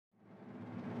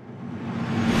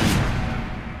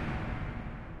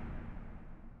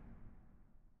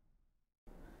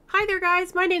Hi there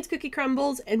guys, my name's Cookie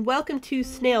Crumbles and welcome to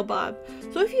SnailBob.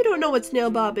 So if you don't know what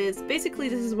SnailBob is, basically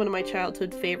this is one of my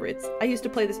childhood favorites. I used to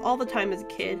play this all the time as a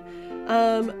kid,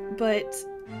 but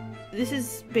this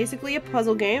is basically a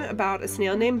puzzle game about a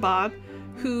snail named Bob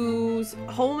whose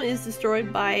home is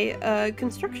destroyed by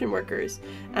construction workers.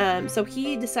 So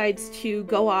he decides to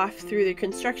go off through the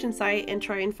construction site and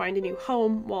try and find a new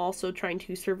home while also trying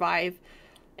to survive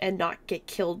and not get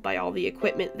killed by all the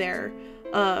equipment there.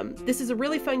 This is a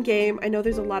really fun game. I know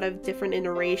there's a lot of different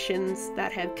iterations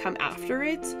that have come after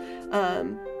it.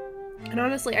 And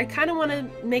honestly, I kind of want to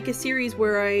make a series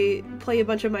where I play a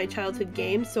bunch of my childhood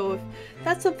games, so if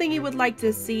that's something you would like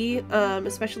to see,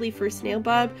 especially for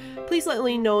SnailBob, please let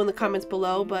me know in the comments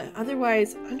below, but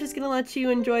otherwise, I'm just gonna let you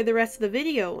enjoy the rest of the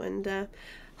video, and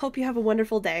hope you have a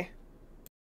wonderful day.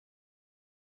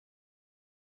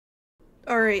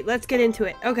 Alright, let's get into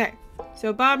it. Okay,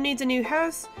 so Bob needs a new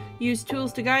house. Use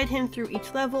tools to guide him through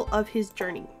each level of his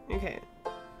journey. Okay.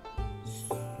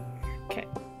 Okay.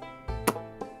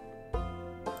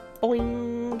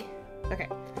 Boing! Okay.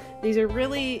 These are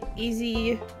really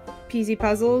easy peasy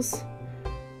puzzles.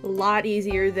 A lot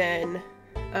easier than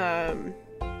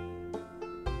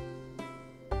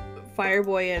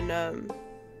Fireboy and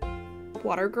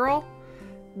Water Girl.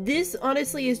 This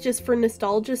honestly is just for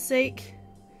nostalgia's sake.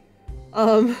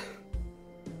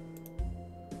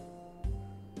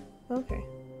 Okay.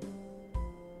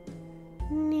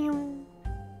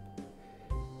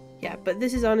 Yeah, but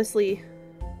this is honestly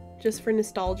just for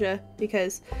nostalgia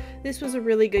because this was a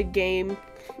really good game,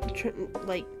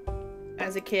 like,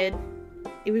 as a kid.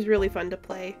 It was really fun to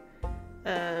play.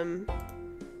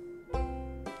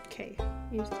 Okay.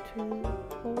 Use the turn,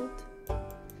 hold.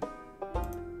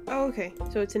 Oh, okay.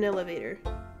 So it's an elevator.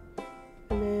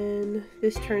 And then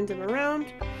this turns him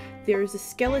around. There's a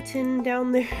skeleton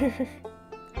down there.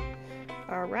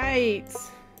 Alright.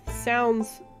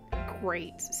 Sounds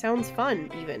great. Sounds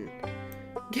fun, even.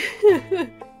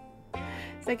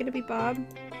 Is that gonna be Bob?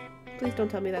 Please don't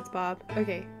tell me that's Bob.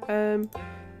 Okay.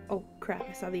 Oh crap,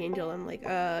 I saw the angel. I'm like,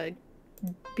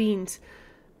 beans.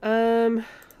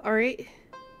 Alright.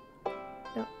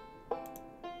 No.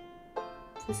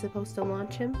 Is this supposed to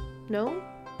launch him? No?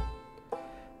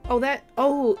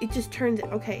 Oh, it just turns it.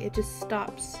 Okay, it just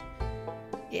stops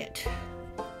it.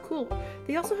 Cool.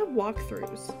 They also have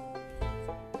walkthroughs.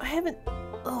 I haven't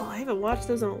watched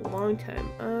those in a long time.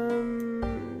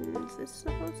 Is this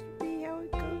supposed to be how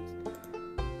it goes?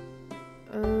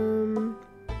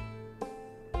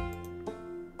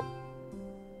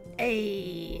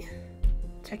 Hey!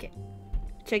 Check it.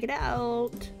 Check it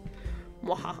out!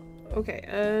 Waha. Okay,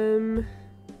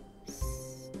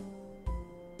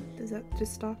 does that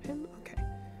just stop him? Okay.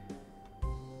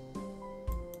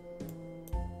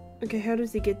 Okay, how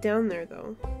does he get down there,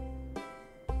 though?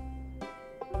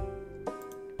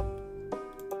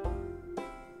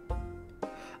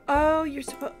 Oh, you're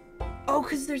supposed... Oh,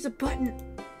 because there's a button.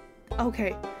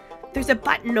 Okay. There's a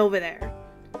button over there.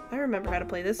 I remember how to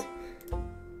play this.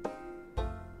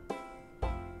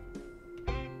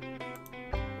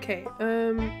 Okay,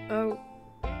 oh.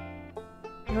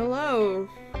 Hello.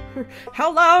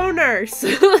 Hello, nurse!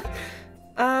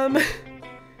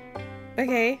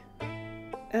 Okay.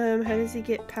 How does he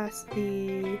get past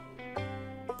the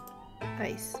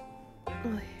ice?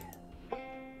 Oh.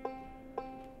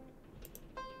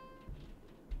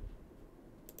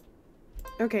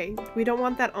 Okay, we don't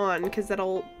want that on, because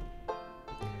that'll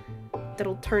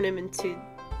turn him into,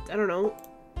 I don't know.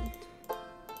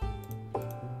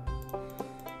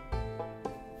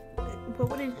 What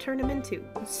would it turn him into?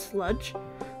 Sludge?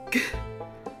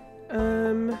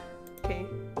 Okay.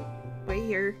 Wait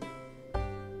here.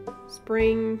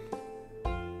 Spring.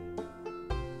 I'm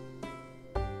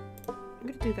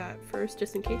gonna do that first,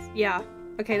 just in case. Yeah.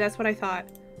 Okay, that's what I thought.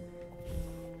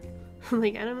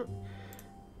 Like, I don't know.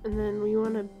 And then we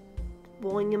want to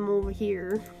boing him over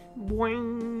here.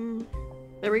 Boing.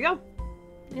 There we go.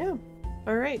 Yeah.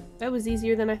 Alright. That was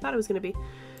easier than I thought it was gonna be.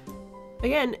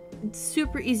 Again, it's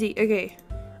super easy. Okay.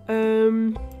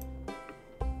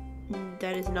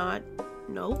 That is not...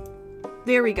 Nope.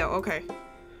 There we go. Okay.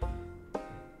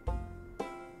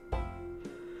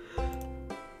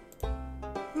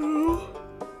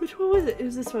 Which one was it? It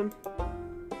was this one.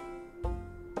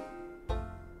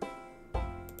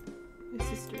 My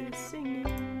sister is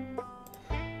singing.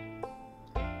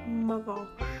 Oh my gosh.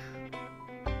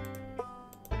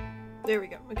 There we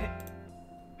go. Okay.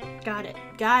 Got it.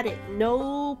 Got it.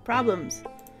 No problems.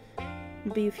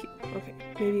 Maybe a few. Okay.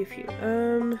 Maybe a few.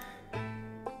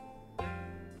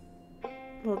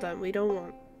 Hold on. We don't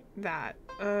want that.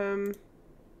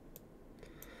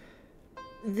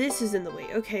 This is in the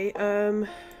way. Okay.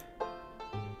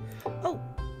 Oh,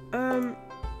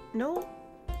 no.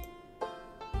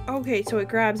 Okay, so it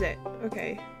grabs it.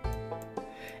 Okay.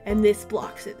 And this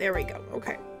blocks it. There we go.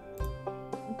 Okay.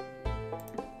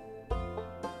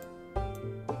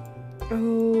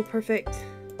 Oh, perfect.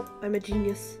 I'm a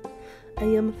genius. I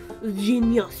am a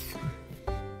genius.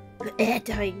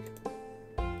 Dying.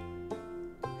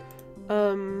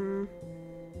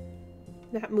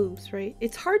 That moves, right?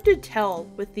 It's hard to tell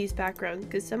with these backgrounds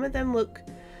because some of them look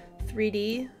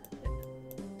 3D,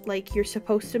 like you're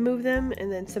supposed to move them,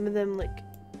 and then some of them look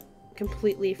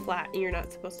completely flat and you're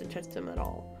not supposed to touch them at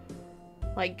all.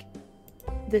 Like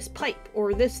this pipe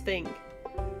or this thing.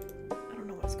 I don't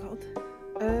know what it's called.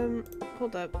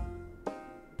 Hold up.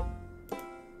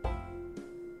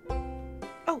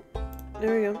 Oh,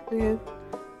 there we go. Okay.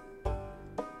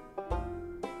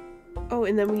 Oh,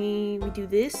 and then we do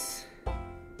this.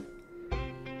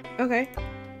 Okay.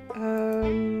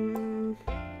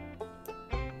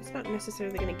 It's not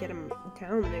necessarily gonna get him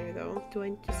down there though. Do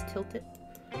I just tilt it?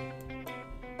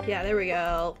 Yeah, there we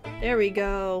go. There we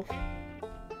go.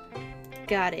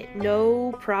 Got it.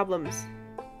 No problems.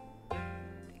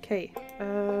 Okay.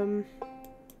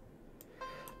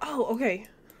 Oh, okay.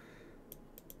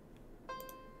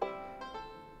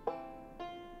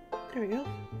 There we go.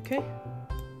 Okay.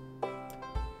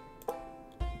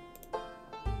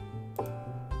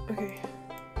 Okay.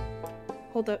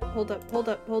 Hold up, hold up, hold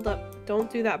up, hold up.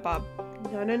 Don't do that, Bob.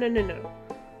 No, no, no, no, no.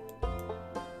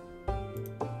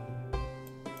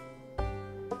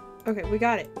 Okay, we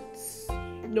got it.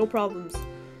 No problems.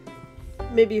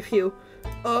 Maybe a few.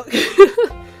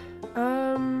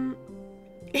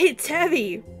 It's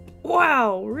heavy!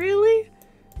 Wow, really?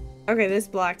 Okay, this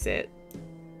blocks it.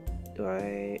 Do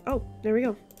I... Oh, there we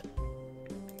go.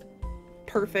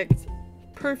 Perfect.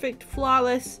 Perfect.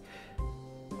 Flawless.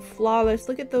 Flawless.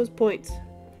 Look at those points.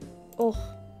 Oh.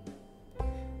 I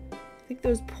think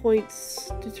those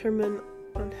points determine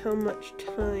on how much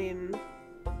time.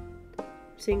 I'm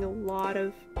seeing a lot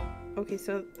of... Okay,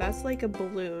 so that's like a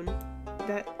balloon.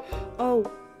 That... Oh,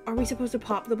 are we supposed to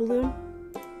pop the balloon?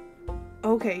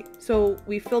 Okay, so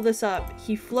we fill this up.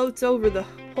 He floats over the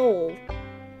hole.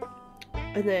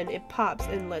 And then it pops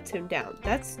and lets him down.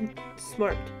 That's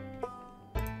smart.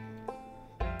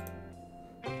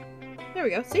 There we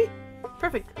go. See?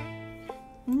 Perfect.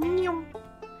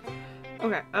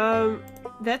 Okay,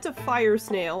 that's a fire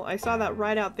snail. I saw that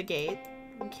right out the gate.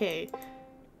 Okay.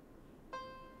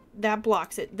 That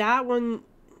blocks it. That one...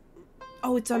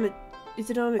 Oh, it's on a... Is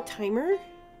it on a timer?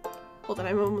 Hold on,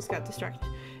 I almost got distracted.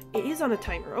 It is on a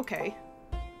timer. Okay.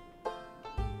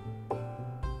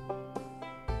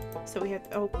 So we have...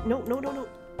 Oh, no, no, no, no.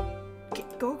 Okay,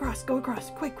 go across, go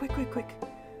across. Quick, quick, quick, quick.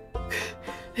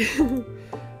 Oh,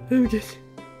 good.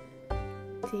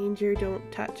 Danger, don't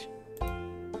touch.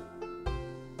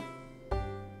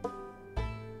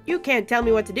 You can't tell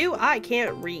me what to do. I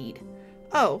can't read.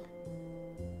 Oh.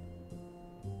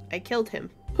 I killed him.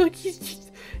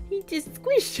 he just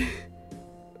squished.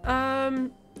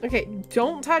 Okay,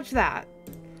 don't touch that.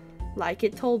 Like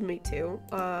it told me to.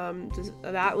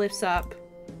 That lifts up.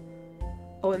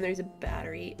 Oh, and there's a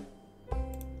battery.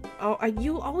 Oh,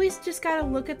 you always just gotta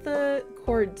look at the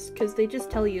cords, because they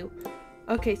just tell you.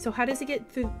 Okay, so how does it get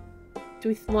through? Do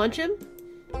we launch him?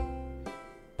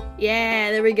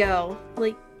 Yeah, there we go.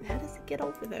 Like, how does it get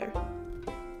over there?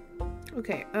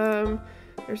 Okay,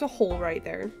 there's a hole right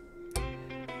there.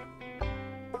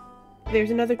 There's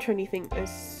another turny thing.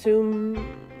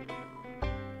 Assume...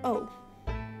 Oh.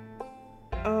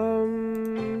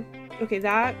 Okay,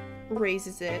 that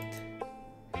raises it.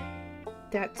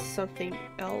 That's something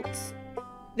else.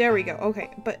 There we go.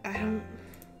 Okay, but I don't...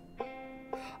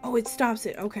 Oh, it stops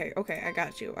it. Okay, okay, I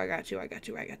got you. I got you. I got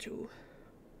you. I got you.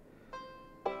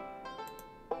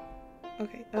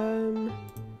 Okay,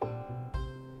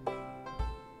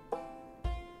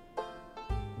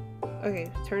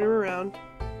 okay, turn him around.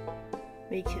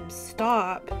 Make him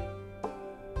stop.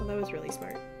 Well, that was really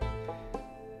smart.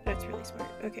 That's really smart.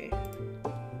 Okay.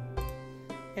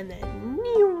 And then...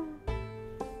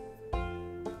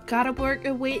 Gotta work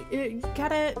away.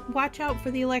 Gotta watch out for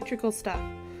the electrical stuff.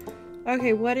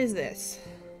 Okay, what is this?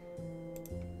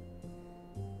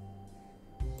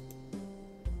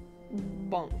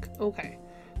 Bonk. Okay.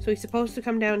 So he's supposed to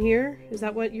come down here? Is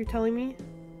that what you're telling me?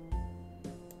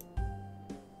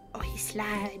 Oh, he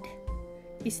slide.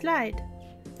 He slide.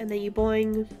 And then you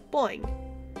boing, boing.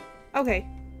 Okay.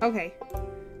 Okay.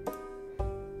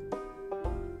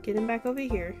 Get him back over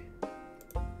here.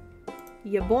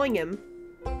 You boing him.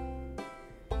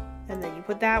 And then you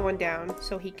put that one down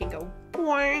so he can go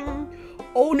boing.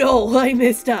 Oh no, I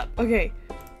messed up. Okay.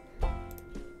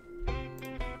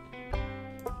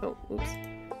 Oh.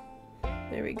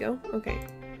 we go. Okay.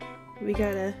 We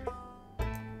gotta...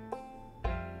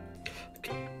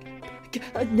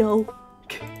 no.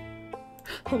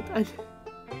 Hold on.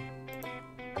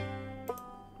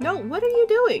 No, what are you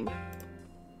doing?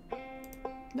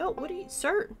 No, what are you...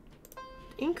 Sir.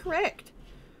 Incorrect.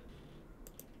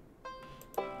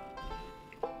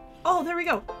 Oh, there we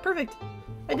go. Perfect.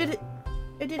 I did it.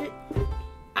 I did it.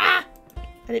 Ah!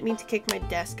 I didn't mean to kick my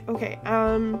desk. Okay,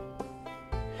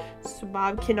 so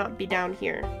Bob cannot be down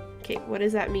here. Okay, what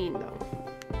does that mean, though?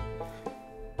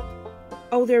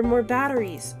 Oh, there are more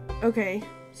batteries. Okay,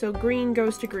 so green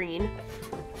goes to green,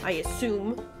 I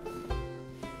assume.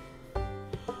 I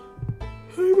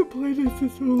haven't played this in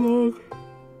so long.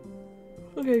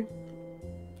 Okay.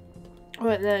 Oh,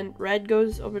 and then red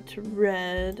goes over to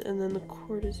red, and then the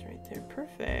cord is right there.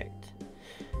 Perfect.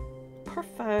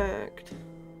 Perfect.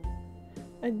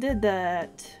 I did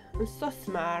that. I'm so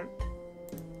smart.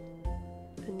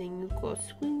 And then you go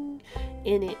swing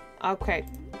in it. Okay.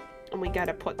 And we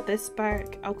gotta put this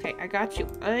back. Okay, I got you.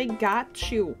 I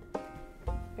got you.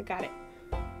 I got it.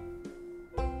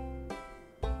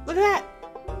 Look at that!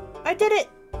 I did it!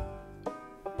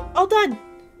 All done!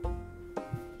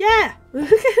 Yeah! Thank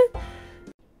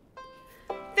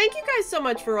you guys so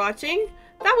much for watching.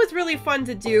 That was really fun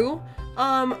to do.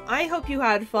 I hope you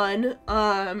had fun.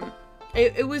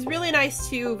 It was really nice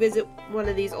to visit one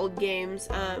of these old games,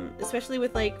 especially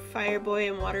with like Fireboy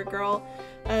and Water Girl.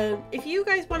 If you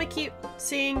guys want to keep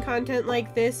seeing content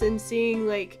like this and seeing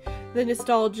like the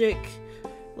nostalgic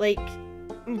like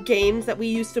games that we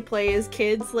used to play as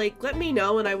kids, like let me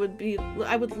know and I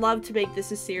would love to make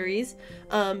this a series.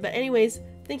 But anyways,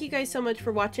 thank you guys so much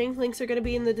for watching. Links are going to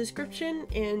be in the description,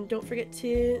 and don't forget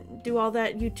to do all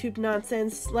that YouTube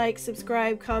nonsense, like,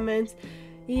 subscribe, comment,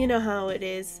 you know how it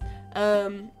is.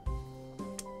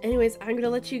 Anyways, I'm gonna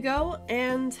let you go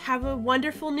and have a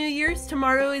wonderful New Year's.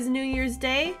 Tomorrow is New Year's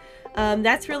Day.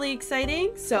 That's really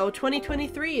exciting. So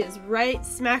 2023 is right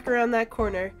smack around that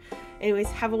corner. Anyways,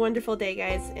 have a wonderful day,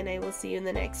 guys, and I will see you in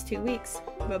the next 2 weeks.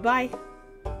 Bye-bye.